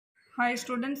Hi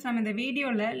students, நம்ம இந்த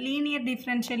வீடியோல linear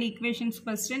differential equations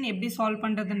question எப்படி சால்வ்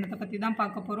பண்றதுன்றத பத்தி தான்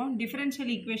பார்க்க போறோம். differential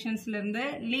equationsல இருந்து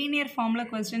linear formula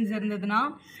questions இருந்ததுனா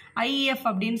IEF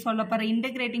அப்படினு சொல்லப்படுற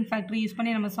integrating factor யூஸ்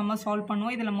பண்ணி நம்ம சம்ம சால்வ்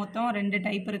பண்ணுவோம். இதுல மொத்தம் ரெண்டு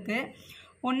டைப் இருக்கு.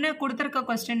 ஒன்னு கொடுத்திருக்க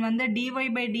क्वेश्चन வந்து dy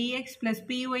by dx plus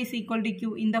py is equal to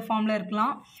q இந்த ஃபார்ம்ல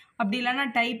இருக்கலாம். அப்படி இல்லனா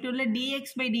type 2ல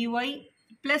dx by dy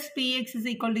plus px is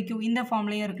equal to q இந்த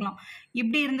ஃபார்ம்லயே இருக்கலாம்.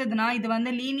 இப்படி இருந்ததுனா இது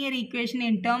வந்து linear equation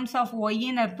in terms of y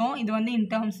ன்னு அர்த்தம், இது வந்து in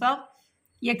terms of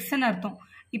x ன்னு அர்த்தம்.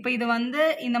 இப்போ இது வந்து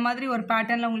இந்த மாதிரி ஒரு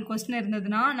பேட்டர்ன்ல உங்களுக்கு क्वेश्चन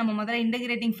இருந்ததுனா நம்ம முதல்ல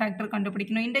இன்டகிரேட்டிங் ஃபேக்டர்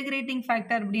கண்டுபிடிக்கணும். இன்டகிரேட்டிங்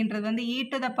ஃபேக்டர் அப்படின்றது வந்து e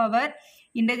to the power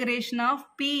integration of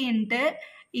p into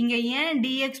இங்க ஏன்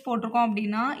dx போட்டிருக்கோம்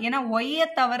அப்படின்னா ஏன்னா y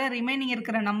தவிர ரிமைனிங்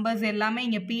இருக்கிற நம்பர்ஸ் எல்லாமே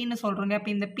இங்க p ன்னு சொல்றோம். அப்ப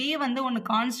இந்த p வந்து ஒன்னு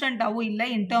கான்ஸ்டன்டாவோ இல்ல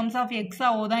in terms of x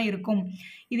ஆவோ தான் இருக்கும்.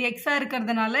 இது x ஆ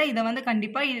இருக்கிறதுனால இத வந்து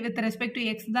கண்டிப்பா with respect to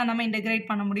x தான் நம்ம இன்டகிரேட்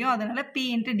பண்ண முடியும். அதனால p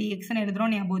into dx ன்னு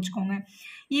எழுதுறோம், ஞாபகம் வச்சுக்கோங்க.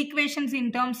 Equations in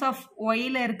terms of y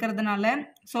ல இருக்கிறதுனால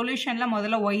சொல்யூஷன்ல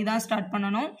முதல்ல y தான் ஸ்டார்ட்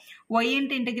பண்ணனும். y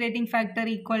into integrating factor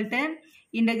equal to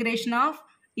integration of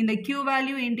இந்த q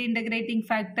value into integrating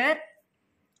factor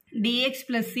dx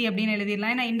plus c அப்படின்னு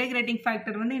எழுதிடலாம். ஏன்னா இன்டகிரேட்டிங்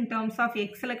ஃபேக்டர் வந்து in terms of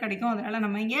xல கிடைக்கும், அதனால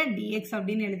நம்ம இங்க dx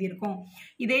அப்படின்னு எழுதியிருக்கோம்.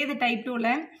 இதே இது type 2ல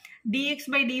dx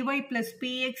by dy plus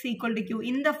px equal to q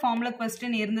இந்த ஃபார்ம்ல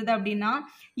क्वेश्चन இருந்தது அப்படின்னா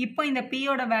இப்போ இந்த p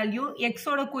ஓட வேல்யூ x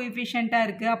ஓட கோஎஃபிஷியன்ட்டா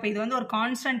இருக்கு. அப்ப இது வந்து ஒரு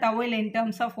கான்ஸ்டன்டாவோ இல்ல in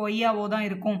terms of y ஆவோ தான்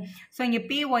இருக்கும். சோ இங்க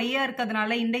p y ஆ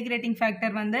இருக்கிறதுனால இன்டகிரேட்டிங்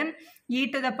ஃபேக்டர் வந்து e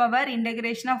to the power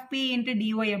integration of p into dy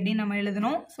அப்படின்னு நம்ம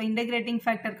எழுதணும். சோ இன்டகிரேட்டிங்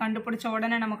ஃபேக்டர் கண்டுபிடிச்ச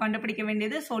உடனே நம்ம கண்டுபிடிக்க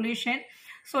வேண்டியது சொல்யூஷன்.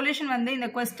 சொல்யூஷன் வந்து இந்த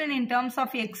question in terms of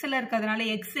x ல இருக்கிறதுனால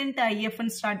x into if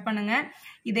ன்னு ஸ்டார்ட் பண்ணுங்க.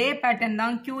 இதே பேட்டர்ன்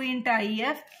தான் q into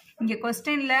if. இங்க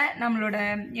क्वेश्चनல நம்மளோட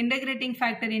integrating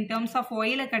factor in terms of y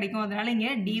ல கிடைக்கும், அதனால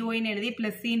இங்க dy ன்னு எழுதி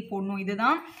plus c ன்னு போடணும்.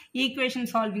 இதுதான் ஈக்குவேஷன்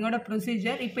சால்விங்கோட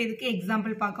ப்ரொசீஜர். இப்போ இதுக்கு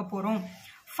எக்ஸாம்பிள் பார்க்க போறோம்.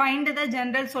 Find the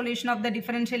general solution of the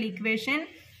differential equation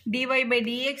dy by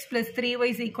dx plus 3y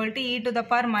is equal to e to the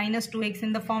power minus 2x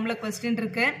இந்த ஃபார்ம்ல क्वेश्चन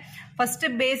இருக்கு. ஃபர்ஸ்ட்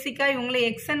பேசிக்கா இவங்கள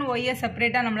x and y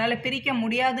செப்பரேட்டா நம்மளால பிரிக்க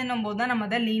முடியாதுன்னும் போது தான் நம்ம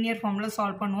அத லீனியர் ஃபார்ம்ல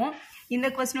சால்வ் பண்ணுவோம். இந்த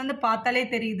क्वेश्चन வந்து பார்த்தாலே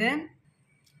தெரியுது.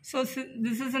 So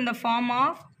this is in the form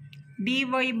of dy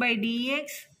by dx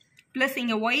plus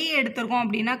இங்க y எடுத்துறோம்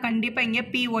அப்படினா கண்டிப்பா இங்க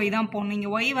py தான் போடணும். இங்க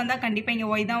y வந்தா கண்டிப்பா இங்க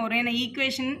y தான் வரும். ஏன்னா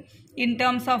equation in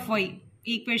terms of y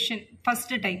equation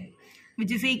first type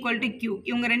which is equal to q.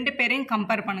 இவங்க ரெண்டு பேரையும்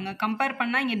கம்பேர் பண்ணுங்க. கம்பேர்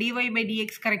பண்ணா இங்க dy by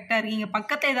dx கரெக்டா இருக்கு. இங்க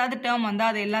பக்கத்துல ஏதாவது டேர்ம் வந்தா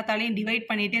அது எல்லாத்தாலையும் டிவைட்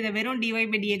பண்ணிட்டு இத வெறும் dy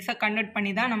by dx கன்வர்ட்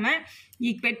பண்ணி தான் நம்ம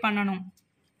ஈக்குவேட் பண்ணனும்.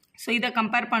 சோ இத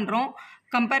கம்பேர் பண்றோம்.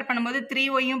 கம்பேர் பண்ணும்போது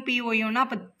 3y யும் py யும்னா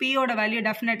அப்ப p ஓட வேல்யூ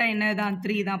டெஃபினட்டா என்னதான்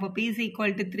 3 தான். அப்ப p is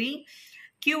equal to 3.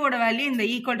 q ஓட வேல்யூ இந்த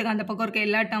ஈக்குவல் டு அந்த பக்கம் இருக்க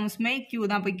எல்லா டேர்ம்ஸ்மே q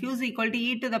தான். அப்ப q is equal to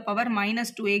e to the power minus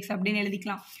 2x அப்படின்னு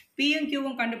எழுதிக்கலாம். p யும் q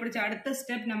வும் கண்டுபிடிச்ச அடுத்த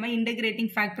ஸ்டெப் நம்ம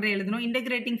இன்டகிரேட்டிங் ஃபேக்டர் எழுதணும்.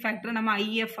 இன்டகிரேட்டிங் ஃபேக்டர் நம்ம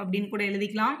if அப்படின்னு கூட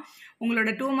எழுதிக்கலாம். உங்களோட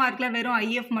 2 மார்க்ல வெறும்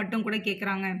if மட்டும் கூட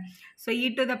கேக்குறாங்க. So e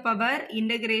to the power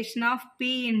integration of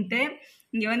p into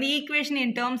இங்க வந்து equation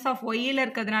in terms of y ல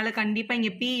இருக்கிறதுனால கண்டிப்பா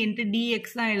இங்க p into dx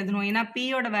தான் எழுதணும். ஏன்னா p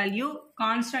ஓட value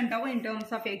கான்ஸ்டன்டாவோ in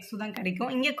terms of x தான்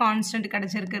கிடைக்கும். இங்க கான்ஸ்டன்ட்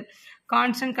கிடைச்சிருக்கு.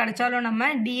 கான்ஸ்டன்ட் கிடைச்சாலும் நம்ம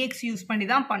dx யூஸ் பண்ணி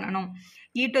தான் பண்ணணும்.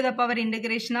 e to the power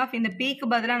integration of இந்த p க்கு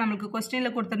பதிலா நமக்கு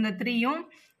क्वेश्चनல கொடுத்திருந்த 3 யும்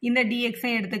இந்த dx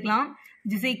ஐ எடுத்துக்கலாம்.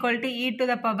 is equal to e to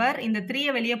the power இந்த 3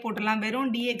 ஐ வெளிய போட்டுறலாம்.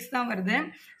 வெறும் dx தான் வருது.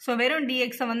 சோ வெறும்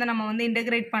dx ஐ வந்து நம்ம வந்து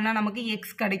இன்டகிரேட் பண்ணா நமக்கு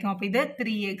x கிடைக்கும். அப்ப இது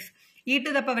 3x. e to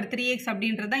the power 3x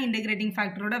அப்படின்றது தான் இன்டகிரேட்டிங்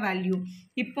ஃபேக்டரோட வேல்யூ.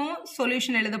 இப்போ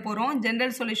சொல்யூஷன் எழுத போறோம்.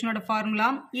 General சொல்யூஷனோட formula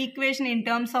equation in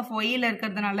terms of y ல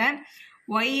இருக்கிறதுனால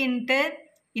y into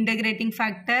integrating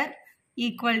factor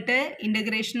equal to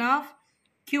integration of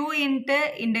q into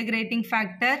integrating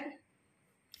factor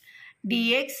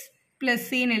dx plus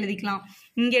c ன்னு எழுதிக்கலாம்.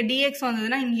 இங்க dx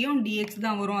வந்ததுன்னா இங்கேயும் dx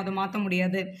தான் வரும், அதை மாற்ற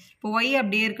முடியாது. இப்போ y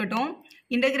அப்படியே இருக்கட்டும்.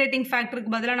 இன்டகிரேட்டிங்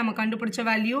ஃபேக்டருக்கு பதிலாக நம்ம கண்டுபிடிச்ச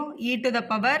value e to the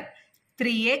power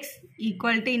 3x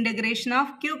equal to integration of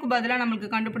q க்கு பதிலாக நம்மளுக்கு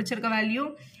கண்டுபிடிச்சிருக்க value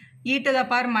e to the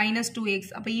power minus 2x.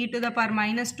 அப்போ e to the power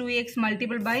minus 2x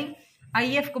multiple by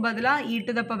if க்கு பதிலாக e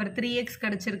to the power 3x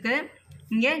கிடைச்சிருக்கு.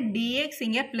 இங்க dx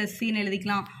இங்க plus c ன்னு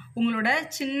எழுதிக்கலாம். உங்களோட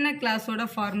சின்ன கிளாஸோட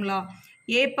formula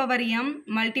a power m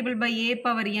multiple by a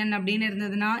power n அப்படின்னு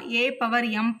இருந்ததுன்னா a power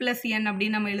m plus n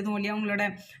அப்படின்னு நம்ம எழுதுவோம் இல்லையா. உங்களோட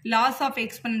laws of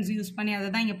exponents யூஸ் பண்ணி அதை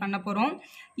தான் இங்க பண்ண போறோம்.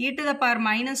 e to the power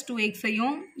minus 2x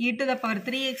ஐயும் e to the power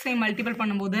 3x I multiple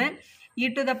பண்ணும்போது e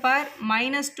to the power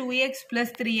minus 2x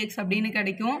plus 3x அப்படின்னு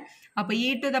கிடைக்கும். அப்ப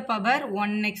e to the power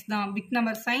 1x தான். பிக்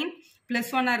நம்பர் சைன் plus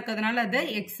 1 இருக்கிறதுனால அது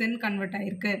x ன்னு convert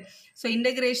ஆயிருக்கு. சோ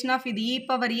இன்டகிரேஷன் ஆஃப் இது e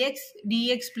power x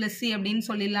dx plus c அப்படின்னு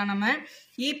சொல்லிடலாம். நம்ம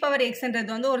e power x ன்றது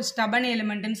வந்து ஒரு ஸ்டபன்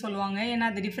எலிமெண்ட்னு சொல்லுவாங்க. ஏன்னா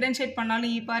அது டிஃபரன்ஷியேட்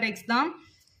பண்ணாலும் e power x தான்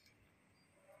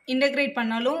இன்டகிரேட்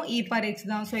பண்ணாலும் e power x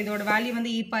தான். ஸோ இதோட வேல்யூ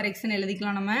வந்து e power xன்னு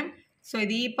எழுதிக்கலாம் நம்ம. ஸோ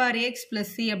இது e power x plus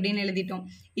c அப்படின்னு எழுதிட்டோம்.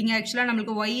 இங்கே ஆக்சுவலாக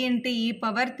நம்மளுக்கு y into e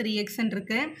power 3xன்னு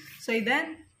இருக்கு. ஸோ இதை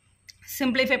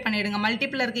சிம்பிளிஃபை பண்ணிடுங்க.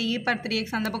 மல்டிபிள் இருக்க e power 3x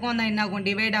அந்த பக்கம் வந்தால் என்ன ஆகும்,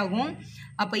 டிவைட் ஆகும்.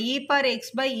 அப்போ e power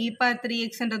x by e power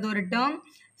 3xன்றது ஒரு term,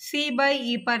 c by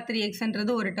e power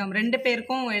 3xன்றது ஒரு டேர்ம். ரெண்டு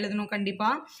பேருக்கும் எழுதணும்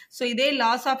கண்டிப்பாக. ஸோ இதே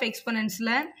loss of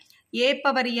எக்ஸ்பொனன்ஸில் a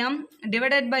power m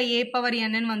divided by a power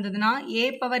n வந்ததுன்னா a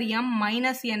power m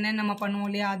minus n நம்ம பண்ணுவோம்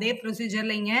இல்லையா, அதே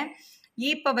ப்ரொசீஜரில் இங்கே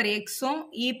e power xும்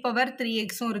e power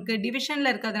 3xும் இருக்குது.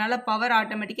 டிவிஷனில் இருக்கிறதுனால பவர்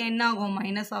ஆட்டோமேட்டிக்காக என்ன ஆகும்,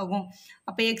 மைனஸ் ஆகும்.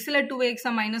 அப்போ எக்ஸில்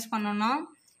 2xை மைனஸ் பண்ணோன்னா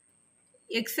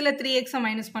எக்ஸில் 3xை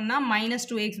மைனஸ் பண்ணால் மைனஸ்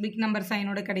 2x பிக் நம்பர்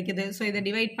சைனோட கிடைக்குது. ஸோ இதை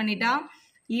டிவைட் பண்ணிட்டா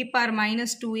e power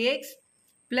minus 2x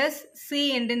plus c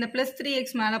into இந்த plus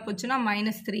 3x மேலே போச்சுன்னா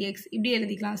minus 3x இப்படி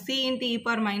எழுதிக்கலாம். c into e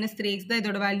power minus 3x தான்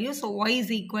இதோட value. So y is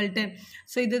equal to,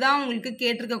 so இதுதான் உங்களுக்கு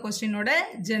கேட்டிருக்க கொஸ்டினோட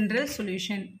ஜென்ரல்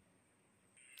சொல்யூஷன்.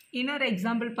 இன்னொரு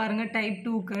எக்ஸாம்பிள் பாருங்கள் டைப்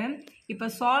 2க்கு. இப்போ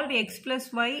solve x plus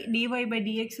y dy by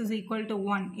dx is equal to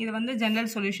 1. இது வந்து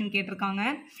ஜென்ரல் சொல்யூஷன் கேட்டிருக்காங்க.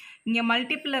 இங்கே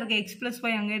மல்டிப்பிள் இருக்க x plus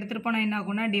y அங்கே எடுத்துகிட்டு போனால் என்ன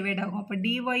ஆகும்னா டிவைட் ஆகும். அப்போ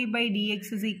dy by dx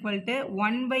is equal to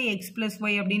 1 by x plus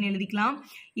y அப்படின்னு எழுதிக்கலாம்.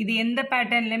 இது எந்த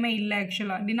பேட்டர்ன்லையுமே இல்லை,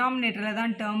 ஆக்சுவலாக டினாமினேட்டரில்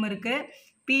தான் டேர்ம் இருக்குது.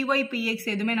 py px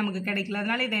எதுவுமே நமக்கு கிடைக்கல.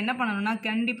 அதனால இதை என்ன பண்ணணும்னா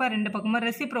கண்டிப்பாக ரெண்டு பக்கமும்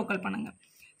ரெசிப்ரோக்கல் பண்ணுங்கள்.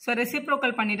 ஸோ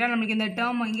ரெசிப்ரோக்கல் பண்ணிட்டா நமக்கு இந்த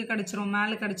டேர்ம் இங்கே கிடச்சிரும்,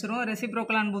 மேலே கிடச்சிரும்.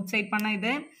 ரெசிப்ரோக்கல் ஆன் போத் சைட் பண்ணால்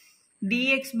இது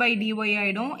dx by dy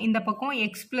ஆகிடும். இந்த பக்கம்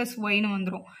x plus yன்னு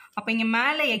வந்துடும். அப்போ இங்கே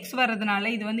மேலே x வர்றதுனால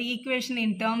இது வந்து equation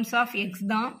in terms of x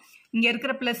தான். இங்கே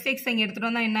இருக்கிற ப்ளஸ் எக்ஸ் இங்கே எடுத்துகிட்டு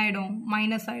வந்தால் என்ன ஆகிடும்,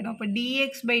 மைனஸ் ஆகிடும். அப்போ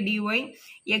dx by dy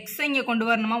எக்ஸை இங்கே கொண்டு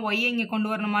வரணுமா ஒய்யை இங்கே கொண்டு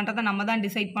வரணுமான்றதை நம்ம தான்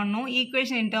டிசைட் பண்ணணும்.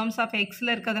 ஈக்குவேஷன் இன் டேர்ம்ஸ் ஆஃப்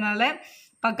எக்ஸில் இருக்கிறதுனால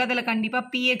பக்கத்தில் கண்டிப்பாக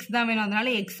px தான் வேணும்.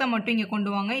 அதனால எக்ஸை மட்டும் இங்கே கொண்டு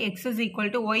வாங்க. x is equal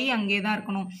to y அங்கே தான்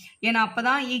இருக்கணும். ஏன்னா அப்போ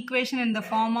தான் equation in the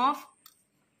form of,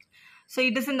 so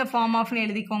it is in the form ஆஃப்னு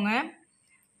எழுதிக்கோங்க.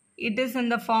 இட் இஸ்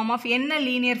இந்த ஃபார்ம் ஆஃப் என்ன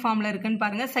லீனியர் ஃபார்மில் இருக்குன்னு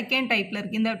பாருங்கள். செகண்ட் டைப்பில்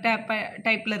இருக்குது, இந்த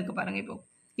டைப்பில் இருக்குது பாருங்கள். இப்போ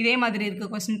இதே மாதிரி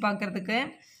இருக்குது கொஸ்டின் பார்க்குறதுக்கு.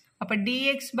 அப்போ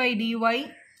dx by dy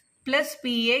plus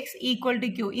px equal to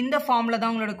q இந்த ஃபார்மில்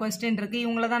தான் உங்களோட கொஸ்டின் இருக்குது.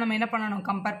 இவங்கள தான் நம்ம என்ன பண்ணணும்,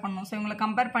 கம்பேர் பண்ணணும். ஸோ இவங்களை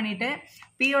கம்பேர் பண்ணிவிட்டு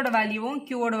பியோட வேல்யூவும்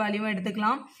க்யூவோட வேல்யூவும்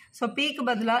எடுத்துக்கலாம். ஸோ பிக்கு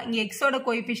பதிலாக இங்கே எக்ஸோட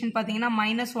கோஎஃபிஷியன்ட் பார்த்தீங்கன்னா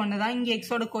 -1 தான். இங்கே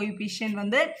எக்ஸோட கோஎஃபிஷியன்ட்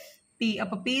வந்து p.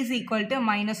 அப்போ p is equal to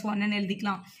 -1ன்னு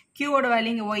எழுதிக்கலாம். க்யூவோட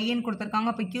வேல்யூ இங்கே ஒய்ன்னு கொடுத்துருக்காங்க.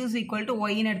 அப்போ q is equal to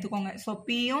yன்னு எடுத்துக்கோங்க. ஸோ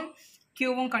பியும்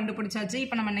க்யூவும் கண்டுபிடிச்சாச்சு.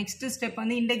 இப்போ நம்ம நெக்ஸ்ட் ஸ்டெப்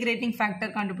வந்து இன்டகிரேட்டிங்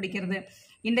ஃபேக்டர் கண்டுபிடிக்கிறது.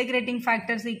 Integrating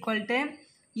factors equal to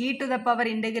e to the power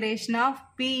integration of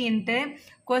p into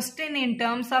question in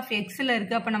terms of xல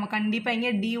இருக்குது. அப்போ நம்ம கண்டிப்பாக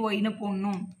இங்கே dyன்னு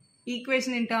போடணும்.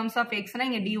 ஈக்குவேஷன் இன் டேர்ம்ஸ் ஆஃப் எக்ஸ்னா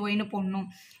இங்கே dyன்னு போடணும்.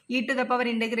 e to the power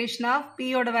integration of p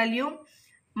யோட value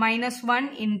 -1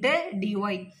 into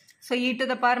dy. So e to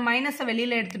the power மைனஸை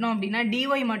வெளியில் எடுத்துட்டோம் அப்படின்னா dy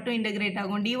மட்டும் இன்டகிரேட்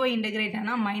ஆகும். dy இன்டகிரேட்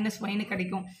ஆனால் -yன்னு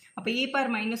கிடைக்கும். அப்போ e power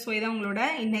 -y தான் உங்களோட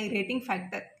இன்டகிரேட்டிங்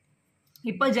ஃபேக்டர்.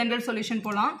 இப்போ ஜென்ரல் சொல்யூஷன்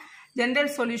போகலாம்.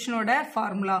 General சொல்யூஷனோட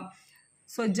formula.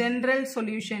 So general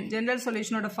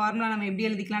சொல்யூஷனோட formula நம்ம எப்படி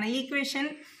எழுதிக்கலாம், ஈக்குவேஷன்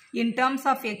இன் டேர்ம்ஸ்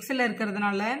ஆஃப் எக்ஸில்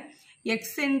இருக்கிறதுனால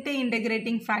X into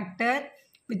integrating factor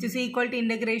which is equal to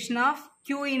integration of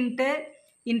q into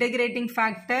integrating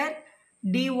factor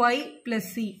dy plus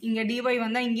c. இங்கே dy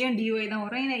வந்தால் இங்கேயும் dy தான்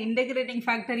வரும். ஏன்னா integrating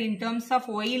factor in terms of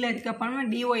while இருக்கப்போ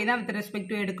dy தான் வித்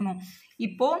ரெஸ்பெக்ட் டு எடுக்கணும்.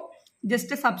 இப்போது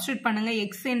ஜஸ்ட் சப்ஸ்டியூட் பண்ணுங்கள்.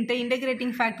 எக்ஸ் இன்ட்டு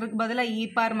இன்டகிரேட்டிங் ஃபேக்டருக்கு பதிலாக e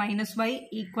power -y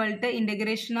equal to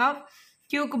integration of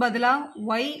க்யூக்கு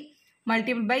பதிலாக y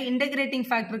மல்டிபிள் பை இன்டகிரேட்டிங்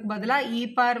ஃபேக்டருக்கு பதிலாக e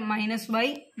power -y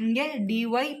இங்கே dy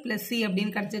plus c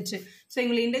அப்படின்னு கிடச்சிச்சு. ஸோ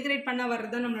இவங்களை இன்டகிரேட் பண்ண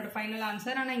வர்றது தான் நம்மளோட ஃபைனல்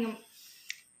ஆன்சர். ஆனால் இங்கே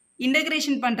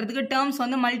இன்டகிரேஷன் பண்ணுறதுக்கு டேர்ம்ஸ்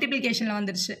வந்து மல்டிப்ளிகேஷனில்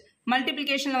வந்துருச்சு.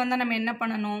 மல்டிப்ளிகேஷனில் வந்தால் நம்ம என்ன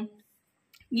பண்ணணும்,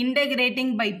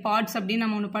 இன்டகிரேட்டிங் பை பார்ட்ஸ் அப்படின்னு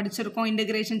நம்ம ஒன்று படிச்சிருக்கோம்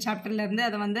இன்டகிரேஷன் சாப்டர்லேருந்து.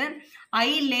 அதை வந்து ஐ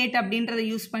லேட் அப்படின்றத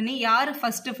யூஸ் பண்ணி யார்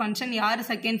ஃபஸ்ட்டு ஃபங்க்ஷன் யார்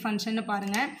செகண்ட் ஃபங்க்ஷன்னு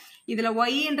பாருங்கள். இதில்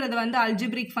ஒய்ன்றது வந்து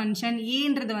அல்ஜிப்ரிக் ஃபங்க்ஷன்,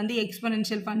 ஈன்றது வந்து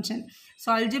exponential function. So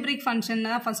algebraic function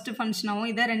தான் ஃபஸ்ட்டு ஃபங்க்ஷனாகவும்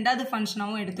இதை ரெண்டாவது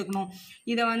ஃபங்க்ஷனாகவும் எடுத்துக்கணும்.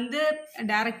 இதை வந்து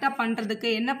டைரெக்டாக பண்ணுறதுக்கு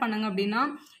என்ன பண்ணுங்க அப்படின்னா,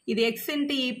 இது X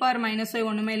into e power -y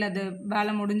ஒன்றுமே இல்லை, அது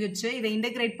வேலை முடிஞ்சிச்சு. இதை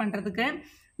இன்டகிரேட் பண்ணுறதுக்கு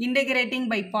இன்டகிரேட்டிங்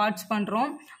பை பார்ட்ஸ்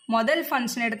பண்ணுறோம். முதல்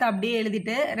ஃபங்க்ஷன் எடுத்து அப்படியே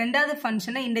எழுதிட்டு ரெண்டாவது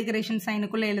ஃபங்க்ஷனை இன்டகிரேஷன்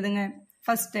சைனுக்குள்ளே எழுதுங்க.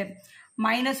 ஃபஸ்ட்டு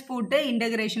மைனஸ் போட்டு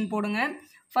இன்டகிரேஷன் போடுங்க.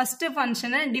 ஃபஸ்ட்டு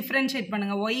ஃபங்க்ஷனை டிஃப்ரென்ஷியேட்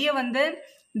பண்ணுங்கள். ஒய்யை வந்து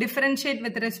differentiate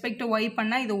with respect to Y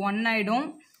பண்ணால் இது 1 ஆகிடும்.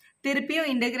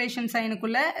 திருப்பியும் இன்டகிரேஷன்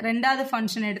சைனுக்குள்ளே ரெண்டாவது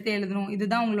ஃபங்க்ஷன் எடுத்து எழுதணும்.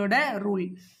 இதுதான் உங்களோட ரூல்.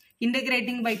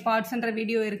 இன்டகிரேட்டிங் பை பார்ட்ஸ்ன்ற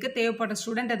வீடியோ இருக்குது, தேவைப்பட்ட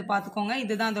ஸ்டூடெண்ட் அதை பார்த்துக்கோங்க.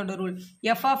 இதுதான் அதோட rule.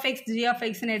 f of x g of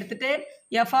xன்னு எடுத்துட்டு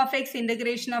f of x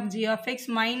integration of g of x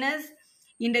minus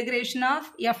integration of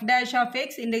f dash of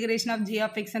x integration of g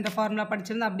of x என்ற formula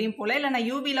படிச்சிருந்தா அப்படியும் போல, இல்லை நான்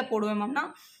யூவியில் போடுவேன் மேம்னா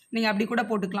நீங்கள் அப்படி கூட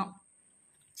போட்டுக்கலாம்.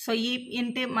 ஸோ இ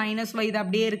இன்ட்டு மைனஸ் ஒய் இது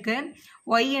அப்படியே இருக்குது.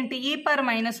 Y into e power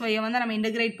minus ஒய்யை வந்து நம்ம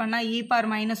இன்டகிரேட் பண்ணால் இ பவர்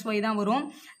மைனஸ் ஒய் தான் வரும்.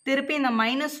 திருப்பி இந்த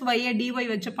மைனஸ் ஒய்யை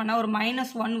டிஒய் வச்சு பண்ணால் ஒரு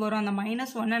 -1 வரும். அந்த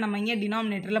 -1 நம்ம இங்கே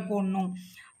டினாமினேட்டரில் போடணும்.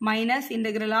 மைனஸ்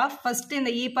இன்டகிரல் ஆஃப் ஃபஸ்ட்டு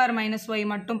இந்த இ பவர் மைனஸ்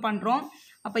ஒய் மட்டும் பண்ணுறோம்.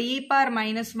 அப்போ e power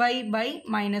minus Y by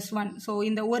 -1. So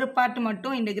இந்த ஒரு பார்ட்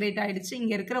மட்டும் இன்டகிரேட் ஆகிடுச்சு.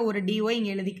 இங்கே இருக்கிற ஒரு டிஒய்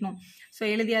இங்கே எழுதிக்கணும். ஸோ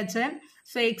எழுதியாச்சு.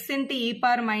 So X into e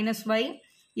power minus Y,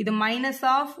 இது minus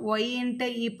of Y into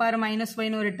e power minus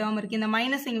ஒய்னு ஒரு டேர்ம் இருக்குது. இந்த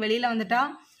மைனஸ் இங்கே வெளியில் வந்துட்டா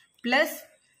ப்ளஸ்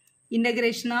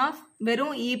இன்டகிரேஷன் ஆஃப்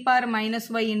வெறும் e power minus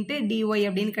Y into dy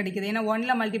அப்படின்னு கிடைக்குது. ஏன்னா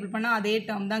 1ல் மல்டிபிள் பண்ணால் அதே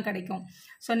டேர்ம் தான் கிடைக்கும்.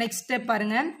 ஸோ நெக்ஸ்ட் ஸ்டெப்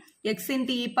பாருங்கள். X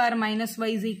into e power minus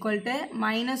Y is equal to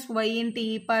minus Y into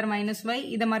e power minus Y.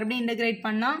 இதை மறுபடியும் இன்டகிரேட்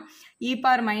பண்ணால் இ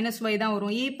பவர் மைனஸ் ஒய் தான்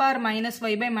வரும். E power minus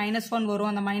Y by -1 வரும்.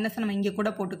 அந்த மைனஸை நம்ம இங்கே கூட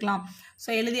போட்டுக்கலாம். ஸோ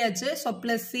எழுதியாச்சு. ஸோ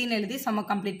ப்ளஸ் சின்னு எழுதி சம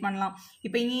கம்ப்ளீட் பண்ணலாம்.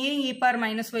 இப்போ இங்கேயும் இ பவர்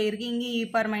மைனஸ் ஒய் இருக்குது, இங்கேயும் இ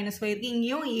பவர் மைனஸ் ஒய் இருக்குது,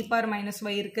 இங்கேயும் இ பவர் மைனஸ்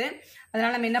ஒய் இருக்குது.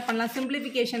 அதனால் நம்ம என்ன பண்ணலாம்,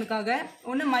 சிம்பிளிஃபிகேஷனுக்காக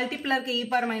ஒன்று மல்டிபிளாக இருக்க இ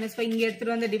பவர் மைனஸ் ஒய் இங்கே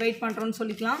எடுத்துகிட்டு வந்து டிவைட் பண்ணுறோன்னு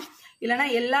சொல்லிக்கலாம். இல்லைனா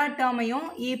எல்லா டேர்மையும்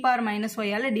இ பவர் மைனஸ்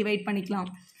ஒய்யால் டிவைட் பண்ணிக்கலாம்.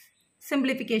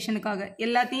 சிம்பிளிஃபிகேஷனுக்காக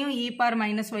எல்லாத்தையும் இ பவர்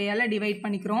மைனஸ் ஒய்யால் டிவைட்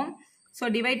பண்ணிக்கிறோம். ஸோ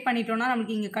டிவைட் பண்ணிட்டோம்னா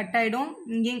நமக்கு இங்கே கட் ஆகிடும்,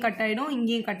 இங்கேயும் கட் ஆகிடும்,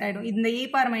 இங்கேயும் கட் ஆகிடும். இந்த இ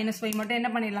பவர் மைனஸ் ஒய் மட்டும் என்ன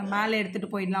பண்ணிடலாம், மேலே எடுத்துகிட்டு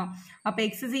போயிடலாம். அப்போ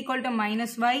X is equal to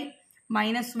 -y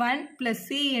 -1 plus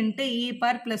C into e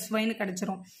power plus ஒய்னு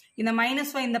கிடச்சிரும். இந்த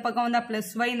 -y இந்த பக்கம் வந்தால்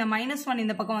ப்ளஸ் ஒய், இந்த -1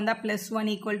 இந்த பக்கம் வந்தால்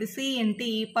 +1 equal to C into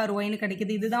e power ஒய்னு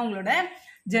கிடைக்குது. இதுதான் உங்களோட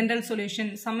ஜென்ரல்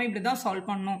சொல்யூஷன். சம்ம இப்படி தான் சால்வ்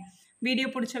பண்ணணும். வீடியோ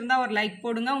பிடிச்சிருந்தா ஒரு லைக்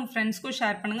போடுங்க, உங்கள் ஃப்ரெண்ட்ஸ்க்கும்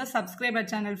ஷேர் பண்ணுங்கள். Subscribe our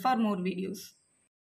channel for more videos.